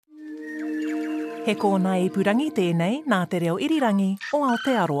He kōna ipurangi tēnei nā te reo irirangi o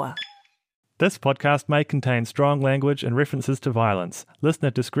Aotearoa. This podcast may contain strong language and references to violence.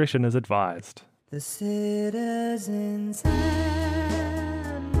 Listener discretion is advised. The Citizen's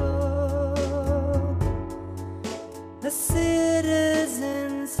Handbook. The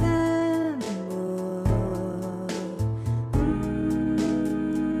Citizen's Handbook.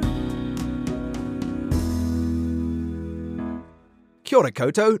 Kia ora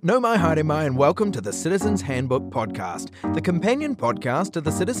koutou, no mai haere mai and welcome to the Citizen's Handbook podcast, the companion podcast to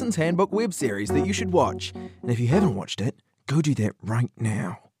the Citizen's Handbook web series that you should watch. And if you haven't watched it, go do that right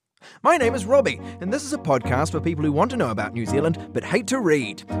now. My name is Robbie, and this is a podcast for people who want to know about New Zealand but hate to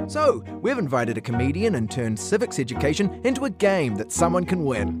read. So, we've invited a comedian and turned civics education into a game that someone can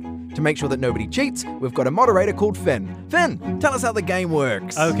win. To make sure that nobody cheats, we've got a moderator called Finn. Finn, tell us how the game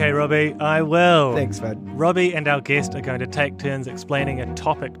works. Okay, Robbie, I will. Thanks, Finn. Robbie and our guest are going to take turns explaining a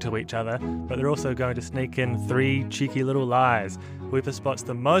topic to each other, but they're also going to sneak in 3 cheeky little lies. Whoever spots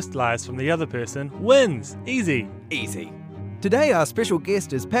the most lies from the other person wins. Easy. Easy. Today our special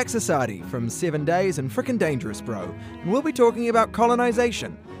guest is Pax Asadi from 7 Days and Frickin' Dangerous Bro, and we'll be talking about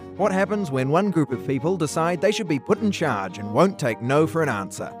colonisation. What happens when one group of people decide they should be put in charge and won't take no for an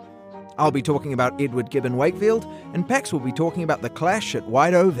answer. I'll be talking about Edward Gibbon Wakefield, and Pax will be talking about the clash at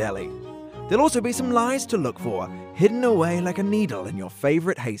Waido Valley. There'll also be some lies to look for, hidden away like a needle in your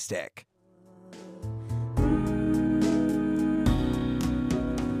favourite haystack.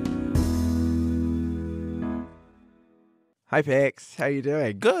 Hi Pax, how you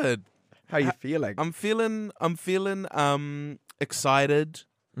doing? Good. How you feeling? I'm feeling excited,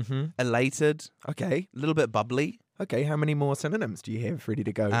 elated, Okay, a little bit bubbly. okay. How many more synonyms do you have ready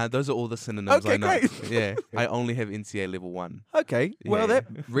to go? Those are all the synonyms Okay, I know. great. Yeah, I only have NCA level 1. Okay, well Yeah. that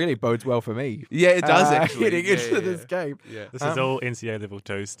really bodes well for me. Yeah, it does actually. Getting Yeah, into yeah, this yeah. game. Yeah. This is all NCA Level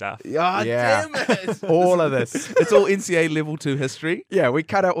 2 stuff. Yeah, Yeah. damn it. All of this. It's all NCA level 2 history. Yeah, we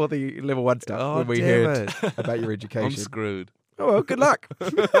cut out all the level 1 stuff Oh, when we damn heard it. about your I'm education. screwed. Oh, well, good luck.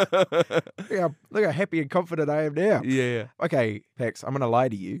 Look how happy and confident I am now. Yeah. Okay, Pax, I'm going to lie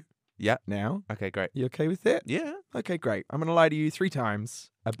to you Yeah. now. Okay, great. You okay with that? Yeah. Okay, great. I'm going to lie to you 3 times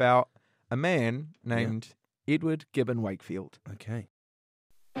about a man named Edward Gibbon Wakefield. Okay.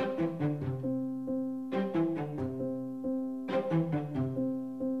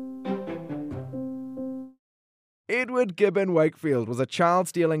 Edward Gibbon Wakefield was a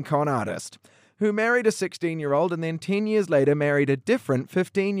child-stealing con artist who married a 16-year-old and then 10 years later married a different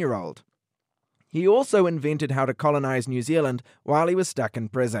 15-year-old. He also invented how to colonise New Zealand while he was stuck in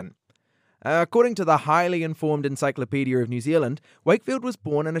prison. According to the highly informed Encyclopedia of New Zealand, Wakefield was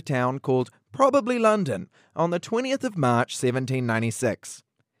born in a town called probably London on the 20th of March 1796.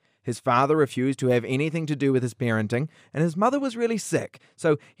 His father refused to have anything to do with his parenting, and his mother was really sick,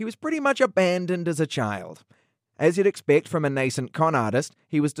 so he was pretty much abandoned as a child. As you'd expect from a nascent con artist,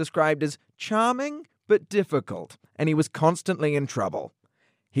 he was described as charming but difficult, and he was constantly in trouble.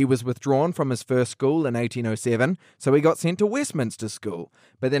 He was withdrawn from his first school in 1807, so he got sent to Westminster School,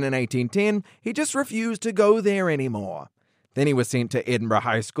 but then in 1810, he just refused to go there anymore. Then he was sent to Edinburgh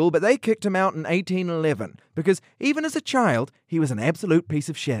High School, but they kicked him out in 1811, because even as a child, he was an absolute piece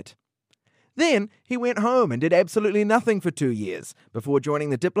of shit. Then he went home and did absolutely nothing for 2 years, before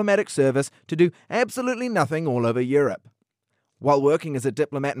joining the diplomatic service to do absolutely nothing all over Europe. While working as a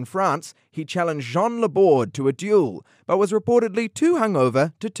diplomat in France, he challenged Jean Laborde to a duel, but was reportedly too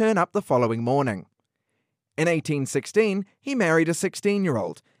hungover to turn up the following morning. In 1816, he married a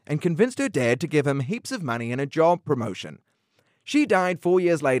 16-year-old and convinced her dad to give him heaps of money and a job promotion. She died 4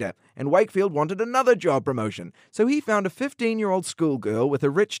 years later, and Wakefield wanted another job promotion, so he found a 15-year-old schoolgirl with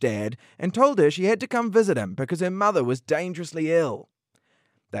a rich dad and told her she had to come visit him because her mother was dangerously ill.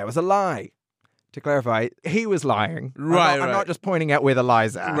 That was a lie. To clarify, he was lying. Right, I'm not just pointing out where the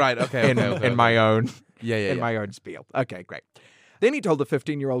lies are. Right, okay. In my own Yeah. my own spiel. Okay, great. Then he told the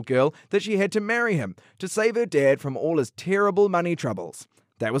 15-year-old girl that she had to marry him to save her dad from all his terrible money troubles.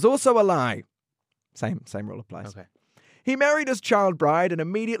 That was also a lie. Same rule applies. Okay. He married his child bride and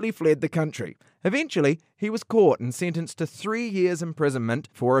immediately fled the country. Eventually, he was caught and sentenced to 3 years' imprisonment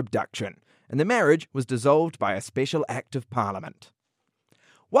for abduction, and the marriage was dissolved by a special act of Parliament.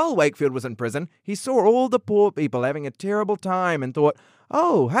 While Wakefield was in prison, he saw all the poor people having a terrible time and thought,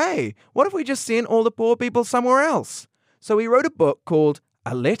 oh, hey, what if we just sent all the poor people somewhere else? So he wrote a book called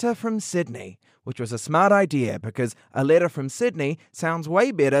A Letter from Sydney, which was a smart idea because a letter from Sydney sounds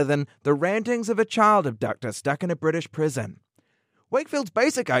way better than the rantings of a child abductor stuck in a British prison. Wakefield's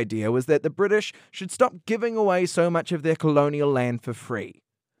basic idea was that the British should stop giving away so much of their colonial land for free.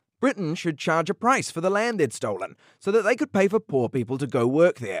 Britain should charge a price for the land they'd stolen so that they could pay for poor people to go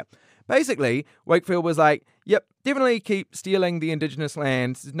work there. Basically, Wakefield was like, yep, definitely keep stealing the indigenous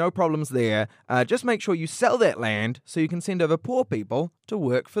lands, no problems there. Just make sure you sell that land so you can send over poor people to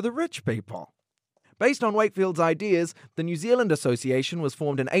work for the rich people. Based on Wakefield's ideas, the New Zealand Association was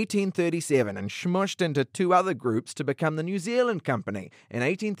formed in 1837 and smushed into two other groups to become the New Zealand Company in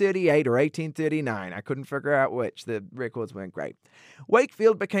 1838 or 1839. I couldn't figure out which. The records weren't great.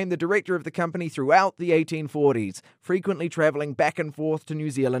 Wakefield became the director of the company throughout the 1840s, frequently travelling back and forth to New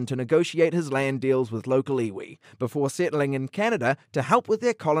Zealand to negotiate his land deals with local iwi, before settling in Canada to help with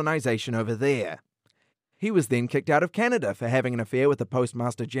their colonisation over there. He was then kicked out of Canada for having an affair with the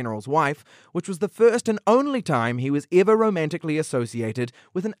Postmaster General's wife, which was the first and only time he was ever romantically associated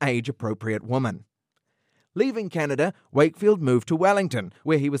with an age-appropriate woman. Leaving Canada, Wakefield moved to Wellington,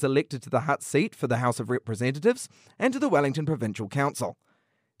 where he was elected to the Hutt seat for the House of Representatives and to the Wellington Provincial Council.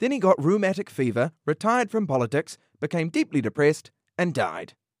 Then he got rheumatic fever, retired from politics, became deeply depressed, and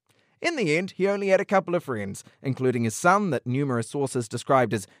died. In the end, he only had a couple of friends, including his son that numerous sources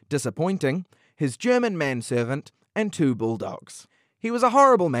described as disappointing, his German manservant, and 2 bulldogs. He was a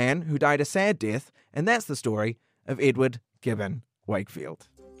horrible man who died a sad death, and that's the story of Edward Gibbon Wakefield.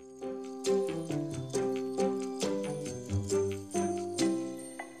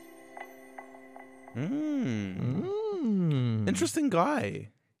 Interesting guy.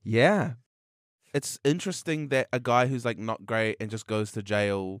 Yeah. It's interesting that a guy who's like not great and just goes to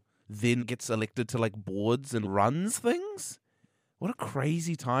jail then gets elected to like boards and runs things. What a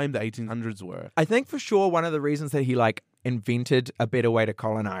crazy time the 1800s were. I think for sure one of the reasons that he invented a better way to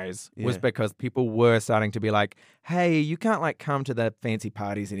colonize was because people were starting to be like, hey, you can't come to the fancy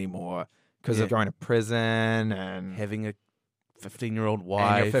parties anymore because of going to prison and having a 15-year-old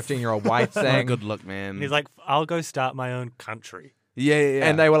wife. And your 15-year-old wife saying, good luck, man. And he's like, I'll go start my own country. Yeah.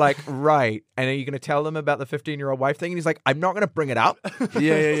 And they were like, right. And are you going to tell them about the 15-year-old wife thing? And he's like, I'm not going to bring it up.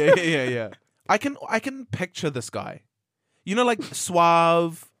 Yeah. I can picture this guy. You know, like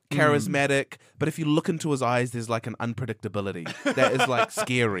suave, charismatic, but if you look into his eyes, there's like an unpredictability that is like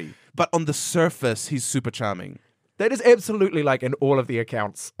scary. But on the surface, he's super charming. That is absolutely like in all of the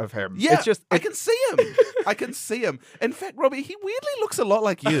accounts of him. Yeah, it's just, I can see him. I can see him. In fact, Robbie, he weirdly looks a lot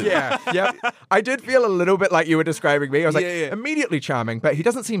like you. Yeah. I did feel a little bit like you were describing me. I was immediately charming, but he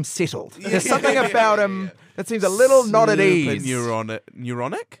doesn't seem settled. There's something about him that seems a little not at ease.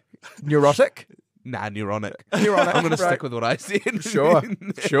 Neurotic? Neurotic? Nah, neuronic. I'm going to stick with what I said.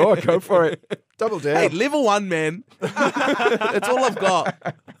 Sure, go for it. Double down. Hey, level 1, man. That's all I've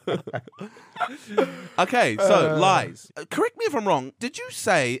got. Okay, so lies. Correct me if I'm wrong. Did you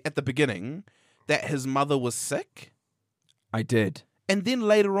say at the beginning that his mother was sick? I did. And then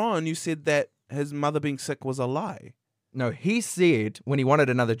later on you said that his mother being sick was a lie. No, he said when he wanted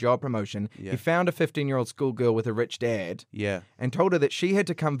another job promotion, he found a 15-year-old schoolgirl with a rich dad and told her that she had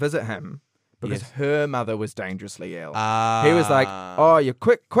to come visit him because her mother was dangerously ill. He was like, oh, you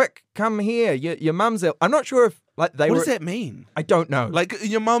quick, come here. Your mum's ill. I'm not sure if what does that mean? I don't know. Like,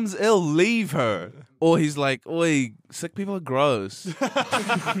 your mum's ill, leave her. Or he's like, oi, sick people are gross.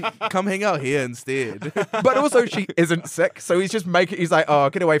 Come hang out here instead. But also she isn't sick, so he's like, oh,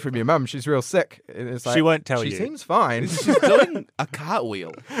 get away from your mum. She's real sick. And it's like, she won't tell you. She seems fine. She's doing a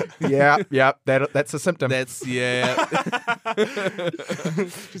cartwheel. Yeah, that's a symptom. That's She's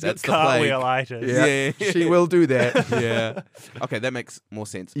that's got cartwheel-itis. Yeah, she will do that. Yeah. Okay, that makes more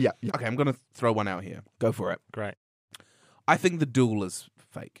sense. Yeah. Okay, I'm going to throw one out here. Go for it. Great. I think the duel is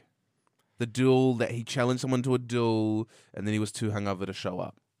fake. The duel that he challenged someone to a duel and then he was too hungover to show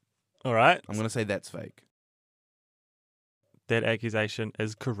up. All right. I'm going to say that's fake. That accusation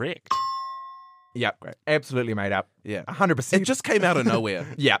is correct. Yeah, great. Absolutely made up. Yeah. 100%. It just came out of nowhere.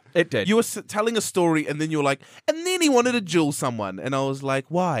 Yeah, it did. You were telling a story and then you were like, and then he wanted to duel someone. And I was like,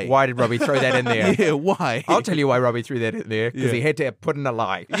 why? Why did Robbie throw that in there? Yeah, why? I'll tell you why Robbie threw that in there. Because he had to put in a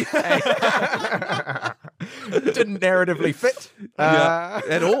lie. It didn't narratively fit.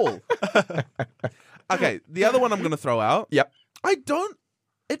 At all. Okay, the other one I'm going to throw out. Yep.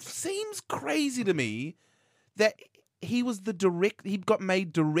 It seems crazy to me that he got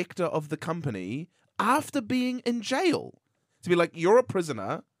made director of the company after being in jail. To be like, you're a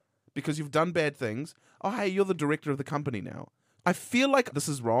prisoner because you've done bad things. Oh, hey, you're the director of the company now. I feel like this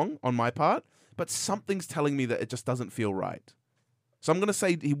is wrong on my part, but something's telling me that it just doesn't feel right. So I'm going to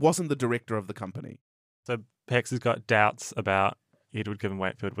say he wasn't the director of the company. So Pax has got doubts about Edward Gibbon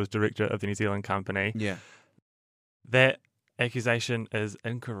Wakefield was director of the New Zealand Company. Yeah. That accusation is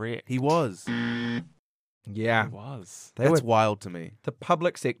incorrect. He was. Yeah. He was. That's wild to me. The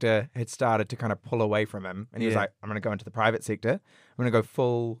public sector had started to kind of pull away from him. And he was like, I'm going to go into the private sector. I'm going to go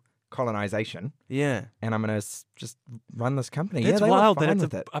full colonisation, Yeah. and I'm going to just run this company. It's they were wild that fine it's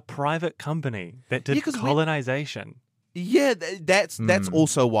with it. a private company that did 'cause colonization. Yeah, that's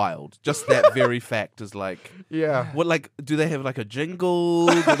also wild. Just that very fact is like, Yeah. what, like, do they have like a jingle?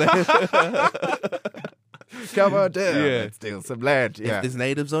 Do they Come on down Yeah. and steal some land. If Yeah. there's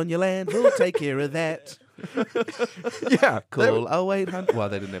natives on your land, we'll take care of that. Yeah. Call 0800. Well,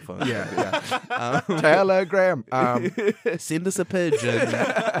 they didn't have phones. Yeah. Telegram. Send us a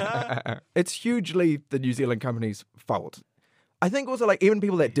pigeon. It's hugely the New Zealand company's fault. I think also, like, even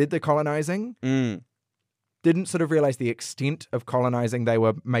people that did the colonising didn't sort of realise the extent of colonising they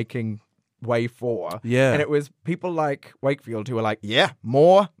were making way for. Yeah. And it was people like Wakefield who were like, yeah,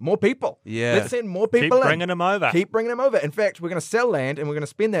 more people. Yeah. Let's send more people Keep in. bringing them over. Keep bringing them over. In fact, we're going to sell land and we're going to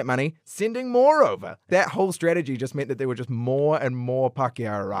spend that money sending more over. That whole strategy just meant that there were just more and more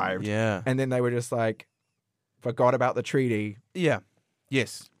Pākehā arrived. Yeah. And then they were just like, forgot about the treaty, Yeah.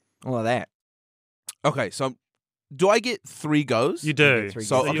 Yes. all of that. Okay, so do I get 3 goes? You do. Three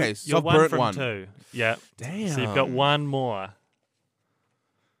So, goes. okay, so you're I've one burnt from 1. 2. Yeah. Damn. So you've got 1 more.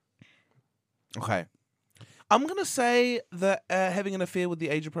 Okay. I'm going to say that having an affair with the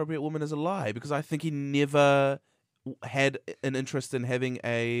age-appropriate woman is a lie because I think he never had an interest in having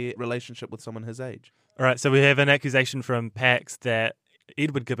a relationship with someone his age. All right, so we have an accusation from Pax that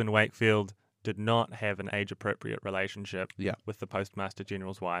Edward Gibbon Wakefield did not have an age-appropriate relationship Yeah. with the Postmaster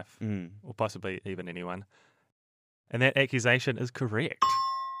General's wife, Mm. or possibly even anyone. And that accusation is correct.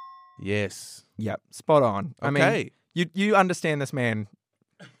 Yes. Yep, spot on. I Okay. mean, you understand this man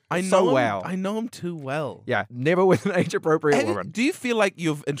I know so him, well. I know him too well. Yeah, never with an age-appropriate woman. Do you feel like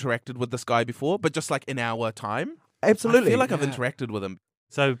you've interacted with this guy before, but just like in our time? Absolutely. I feel like I've interacted with him.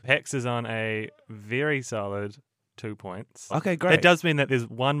 So Pax is on a very solid 2 points. Okay, great. That does mean that there's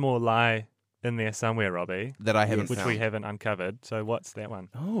one more lie in there somewhere, Robbie, That I haven't which found. we haven't uncovered. So what's that one?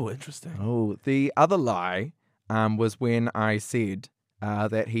 Oh, interesting. Oh, the other lie was when I said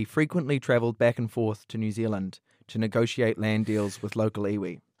that he frequently travelled back and forth to New Zealand to negotiate land deals with local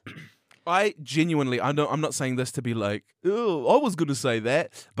iwi. I genuinely, I'm not saying this to be like, oh, I was going to say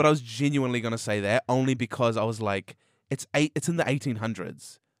that, but I was genuinely going to say that only because I was like, it's in the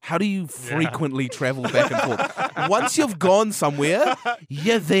 1800s. How do you frequently travel back and forth? Once you've gone somewhere,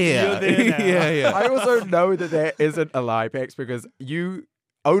 you're there. You're there now. yeah. I also know that isn't a lie, Pax, because you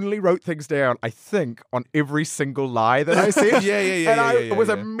only wrote things down, I think, on every single lie that I said. Yeah. And I yeah, was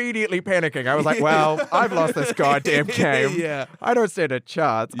yeah. immediately panicking. I was like, well, I've lost this goddamn game. Yeah. I don't stand a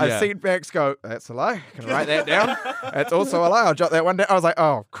chance. Yeah. I've seen Pax go, that's a lie. Can I write that down? That's also a lie. I'll jot that one down. I was like,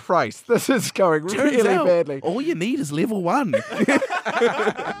 oh, Christ, this is going Turns really out, badly. all you need is level 1.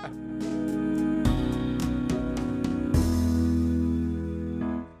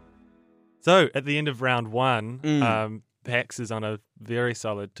 So at the end of round 1, Pax is on a very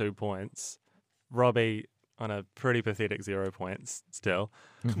solid 2 points. Robbie on a pretty pathetic 0 points still.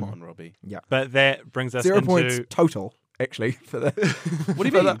 Come on, Robbie. But that brings us 0 into... points total, actually, for the. What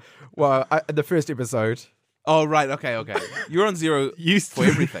do you mean? The first episode. Oh, right. Okay. You're on 0 for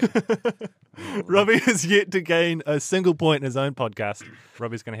everything. Robbie has yet to gain a single point in his own podcast.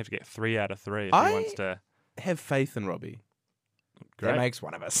 Robbie's going to have to get 3 out of 3 if he wants to. Have faith in Robbie. Great. That makes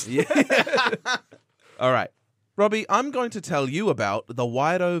one of us. Yeah. All right. Robbie, I'm going to tell you about the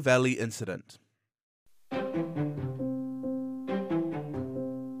Wairoa Valley incident.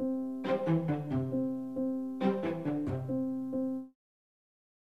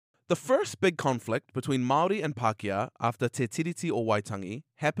 The first big conflict between Māori and Pākehā after Te Tiriti o Waitangi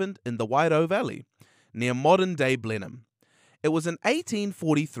happened in the Wairoa Valley, near modern-day Blenheim. It was in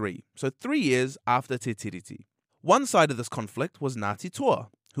 1843, so 3 years after Te Tiriti. One side of this conflict was Ngāti Toa,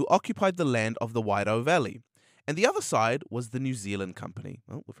 who occupied the land of the Wairoa Valley, and the other side was the New Zealand Company.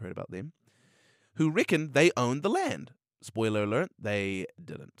 Oh, we've heard about them. Who reckoned they owned the land. Spoiler alert, they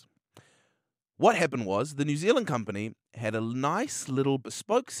didn't. What happened was the New Zealand Company had a nice little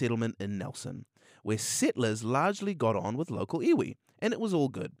bespoke settlement in Nelson, where settlers largely got on with local iwi, and it was all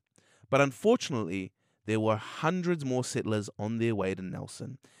good. But unfortunately, there were hundreds more settlers on their way to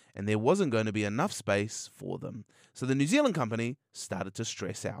Nelson, and there wasn't going to be enough space for them. So the New Zealand Company started to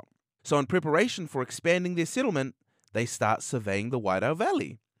stress out. So in preparation for expanding their settlement, they start surveying the Wairoa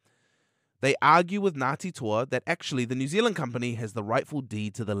Valley. They argue with Ngāti Toa that actually the New Zealand Company has the rightful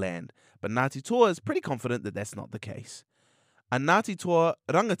deed to the land, but Ngāti Toa is pretty confident that that's not the case. A Ngāti Toa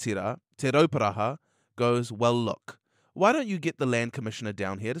rangatira, Te Rauparaha, goes, well look, why don't you get the land commissioner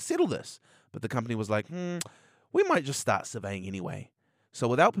down here to settle this? But the company was like, we might just start surveying anyway. So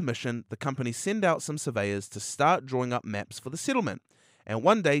without permission, the company send out some surveyors to start drawing up maps for the settlement. And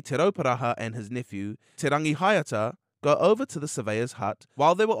one day, Te Rauparaha and his nephew, Te Rangi Haiata, go over to the surveyor's hut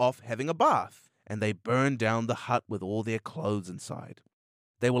while they were off having a bath, and they burned down the hut with all their clothes inside.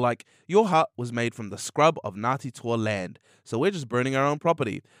 They were like, your hut was made from the scrub of Ngāti Toa land, so we're just burning our own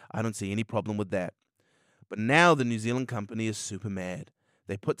property. I don't see any problem with that. But now the New Zealand company is super mad.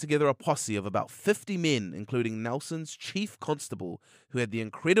 They put together a posse of about 50 men, including Nelson's chief constable, who had the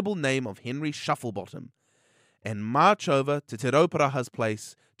incredible name of Henry Shufflebottom, and march over to Te Rauparaha's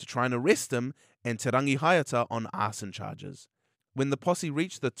place to try and arrest him and Te Rangi Haiata on arson charges. When the posse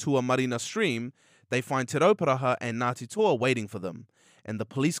reach the Tuamarina stream, they find Te Rauparaha and Ngāti Toa waiting for them, and the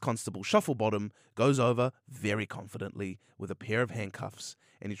police constable Shufflebottom goes over very confidently with a pair of handcuffs,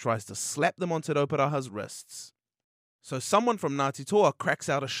 and he tries to slap them on Te Rauparaha's wrists. So someone from Ngāti Toa cracks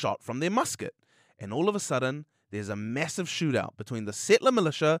out a shot from their musket, and all of a sudden, there's a massive shootout between the settler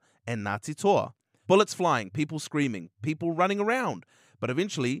militia and Ngāti Toa. Bullets flying, people screaming, people running around, but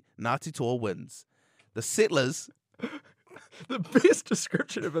eventually, Ngāti Toa wins. The settlers... The best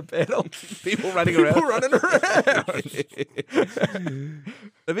description of a battle. People running around. People running around.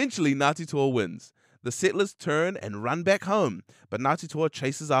 Eventually, Ngāti Toa wins. The settlers turn and run back home, but Ngāti Toa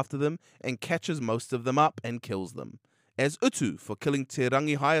chases after them and catches most of them up and kills them, as utu for killing Te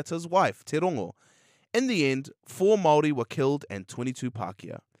Rangi Haiata's wife, Te Rongo. In the end, 4 Māori were killed and 22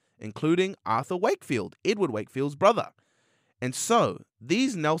 Pākehā, including Arthur Wakefield, Edward Wakefield's brother. And so,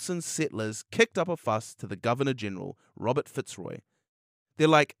 these Nelson settlers kicked up a fuss to the Governor-General, Robert Fitzroy. They're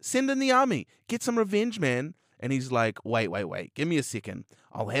like, send in the army, get some revenge, man. And he's like, wait, give me a second.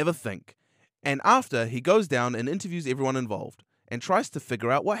 I'll have a think. And after, he goes down and interviews everyone involved and tries to figure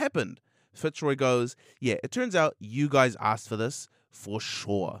out what happened. Fitzroy goes, yeah, it turns out you guys asked for this for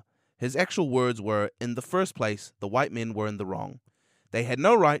sure. His actual words were, in the first place, the white men were in the wrong. They had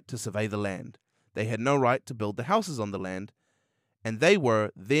no right to survey the land. They had no right to build the houses on the land. And they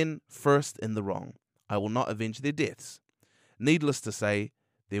were then first in the wrong. I will not avenge their deaths. Needless to say,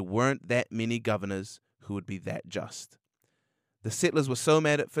 there weren't that many governors who would be that just. The settlers were so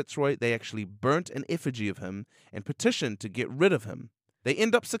mad at Fitzroy, they actually burnt an effigy of him and petitioned to get rid of him. They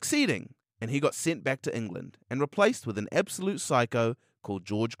end up succeeding, and he got sent back to England and replaced with an absolute psycho called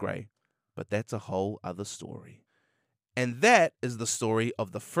George Grey. But that's a whole other story. And that is the story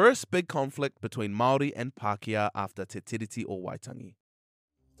of the first big conflict between Māori and Pākehā after Te Tiriti o Waitangi.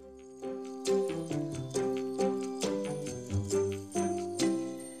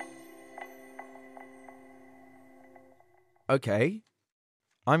 Okay,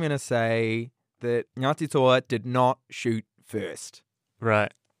 I'm going to say that Ngāti Toa did not shoot first.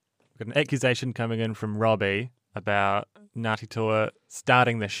 Right. We've got an accusation coming in from Robbie about Ngāti Toa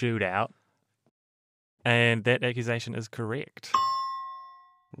starting the shootout. And that accusation is correct.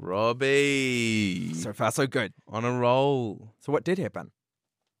 Robbie. So far, so good. On a roll. So what did happen?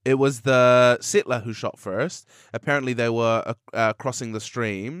 It was the settler who shot first. Apparently they were crossing the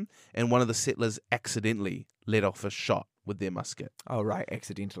stream, and one of the settlers accidentally let off a shot with their musket. Oh, right,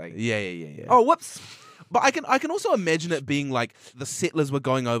 accidentally. Yeah. Oh, whoops. But I can also imagine it being like the settlers were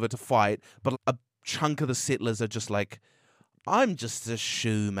going over to fight, but a chunk of the settlers are just like, I'm just a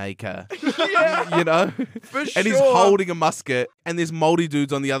shoemaker. Yeah. You know? For And he's sure. holding a musket, and there's Māori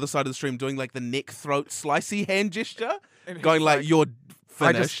dudes on the other side of the stream doing like the neck throat slicey hand gesture, And he's going like, you're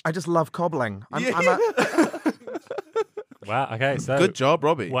finished. I just love cobbling. Wow, okay, so Good job,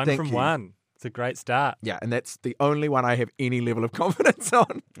 Robbie. one Thank from you. one. It's a great start. Yeah, and that's the only one I have any level of confidence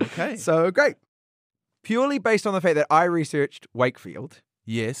on. Okay. So great. Purely based on the fact that I researched Wakefield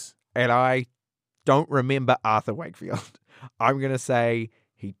Yes. and I don't remember Arthur Wakefield, I'm going to say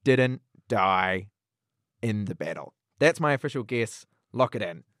he didn't die in the battle. That's my official guess. Lock it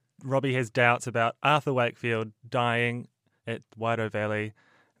in. Robbie has doubts about Arthur Wakefield dying at Wairoa Valley.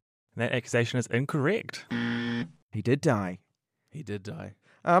 And that accusation is incorrect. He did die. He did die.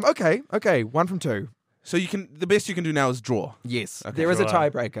 Okay. 1 from 2. So the best you can do now is draw. Yes. Okay. There is a Sure.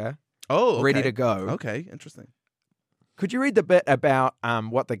 tiebreaker Oh, okay. ready to go. Okay, interesting. Could you read the bit about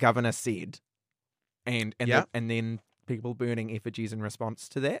what the governor said and Yeah. and then people burning effigies in response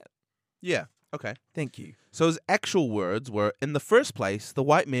to that? Yeah, okay. Thank you. So his actual words were, in the first place, the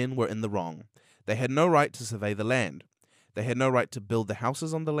white men were in the wrong. They had no right to survey the land. They had no right to build the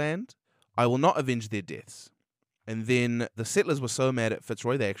houses on the land. I will not avenge their deaths. And then the settlers were so mad at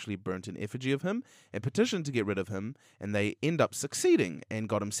Fitzroy, they actually burnt an effigy of him and petitioned to get rid of him, and they end up succeeding and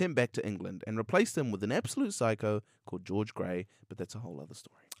got him sent back to England and replaced him with an absolute psycho called George Grey, but that's a whole other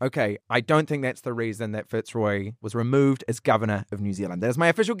story. Okay, I don't think that's the reason that Fitzroy was removed as governor of New Zealand. That is my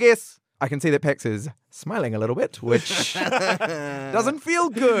official guess. I can see that Pax is smiling a little bit, which doesn't feel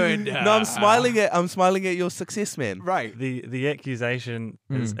good. No, I'm smiling at your success, man. Right. The accusation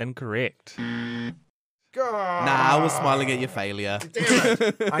is incorrect. God. Nah, I was smiling at your failure. Damn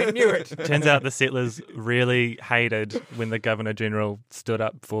it. I knew it. Turns out the settlers really hated when the Governor-General stood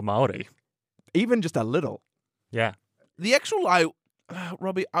up for Māori. Even just a little. Yeah. The actual lie,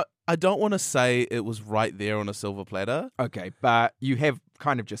 Robbie, I don't want to say it was right there on a silver platter. Okay, but you have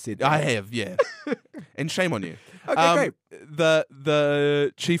kind of just said that. I have, yeah. And shame on you. Okay, great.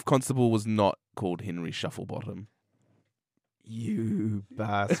 The chief constable was not called Henry Shufflebottom. You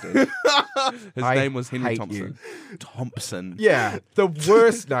bastard. His I name was Henry hate Thompson. Thompson. Yeah, the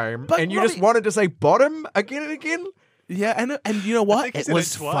worst name. But and you Robbie- just wanted to say bottom again and again? Yeah, and you know what? think he It said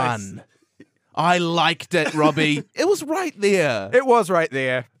was it twice. fun. I liked it, Robbie. It was right there. It was right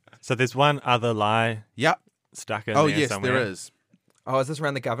there. So there's one other lie Yep. stuck in Oh, there yes, somewhere. there is. Oh, is this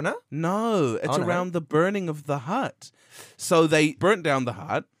around the governor? No, it's Oh, no. around the burning of the hut. So they burnt down the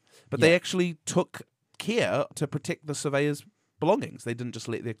hut, but they Yeah. actually took care to protect the surveyors' belongings. They didn't just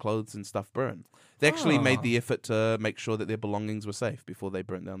let their clothes and stuff burn. They actually Oh. made the effort to make sure that their belongings were safe before they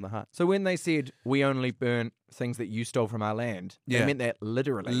burnt down the hut. So when they said, we only burn things that you stole from our land, they Yeah. meant that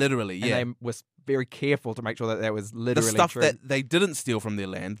literally. Literally, yeah. And they were very careful to make sure that that was The literally stuff true. that they didn't steal from their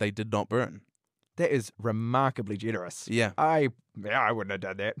land, they did not burn. That is remarkably generous. Yeah. I wouldn't have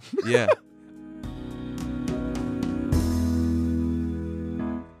done that. Yeah.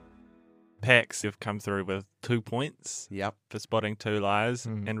 Pax have come through with 2 points Yep. for spotting 2 lies.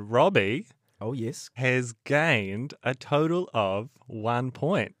 Mm. And Robbie Oh, yes. has gained a total of 1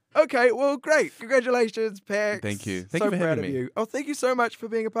 point. Okay, well, great. Congratulations, Pax. Thank you. Thank so you for proud having of me. you. Oh, thank you so much for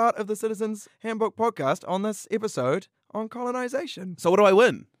being a part of the Citizens Handbook podcast on this episode on colonisation. So what do I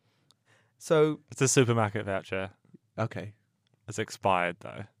win? So, It's a supermarket voucher. Okay. It's expired,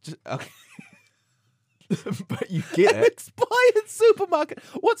 though. Okay. but you get it. Expired supermarket.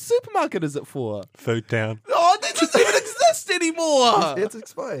 What supermarket is it for? Food Town. Oh, that doesn't even exist anymore. It's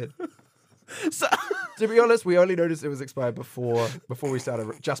expired. So, To be honest, we only noticed it was expired before we started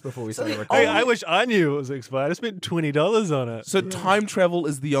recording. I wish I knew it was expired. I spent $20 on it. so time travel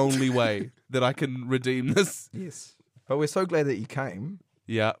is the only way that I can redeem this. Yes. But we're so glad that you came.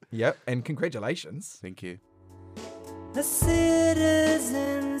 Yeah. Yep, and congratulations. Thank you. The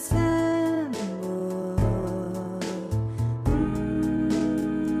Citizen's Handbook.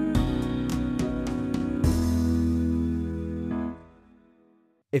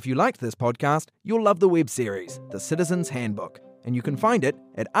 If you liked this podcast, you'll love the web series, The Citizen's Handbook, and you can find it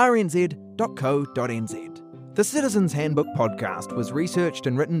at rnz.co.nz. The Citizen's Handbook podcast was researched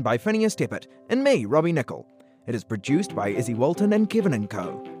and written by Phineas Teppert and me, Robbie Nicol. It is produced by Izzy Walton and Kevin &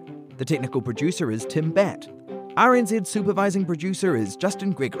 Co. The technical producer is Tim Batt. RNZ supervising producer is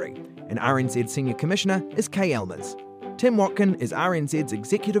Justin Gregory, and RNZ senior commissioner is Kay Elmers. Tim Watkin is RNZ's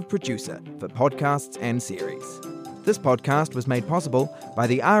executive producer for podcasts and series. This podcast was made possible by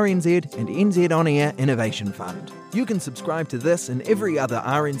the RNZ and NZ On Air Innovation Fund. You can subscribe to this and every other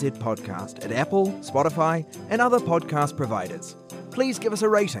RNZ podcast at Apple, Spotify, and other podcast providers. Please give us a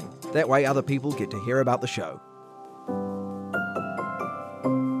rating. That way other people get to hear about the show.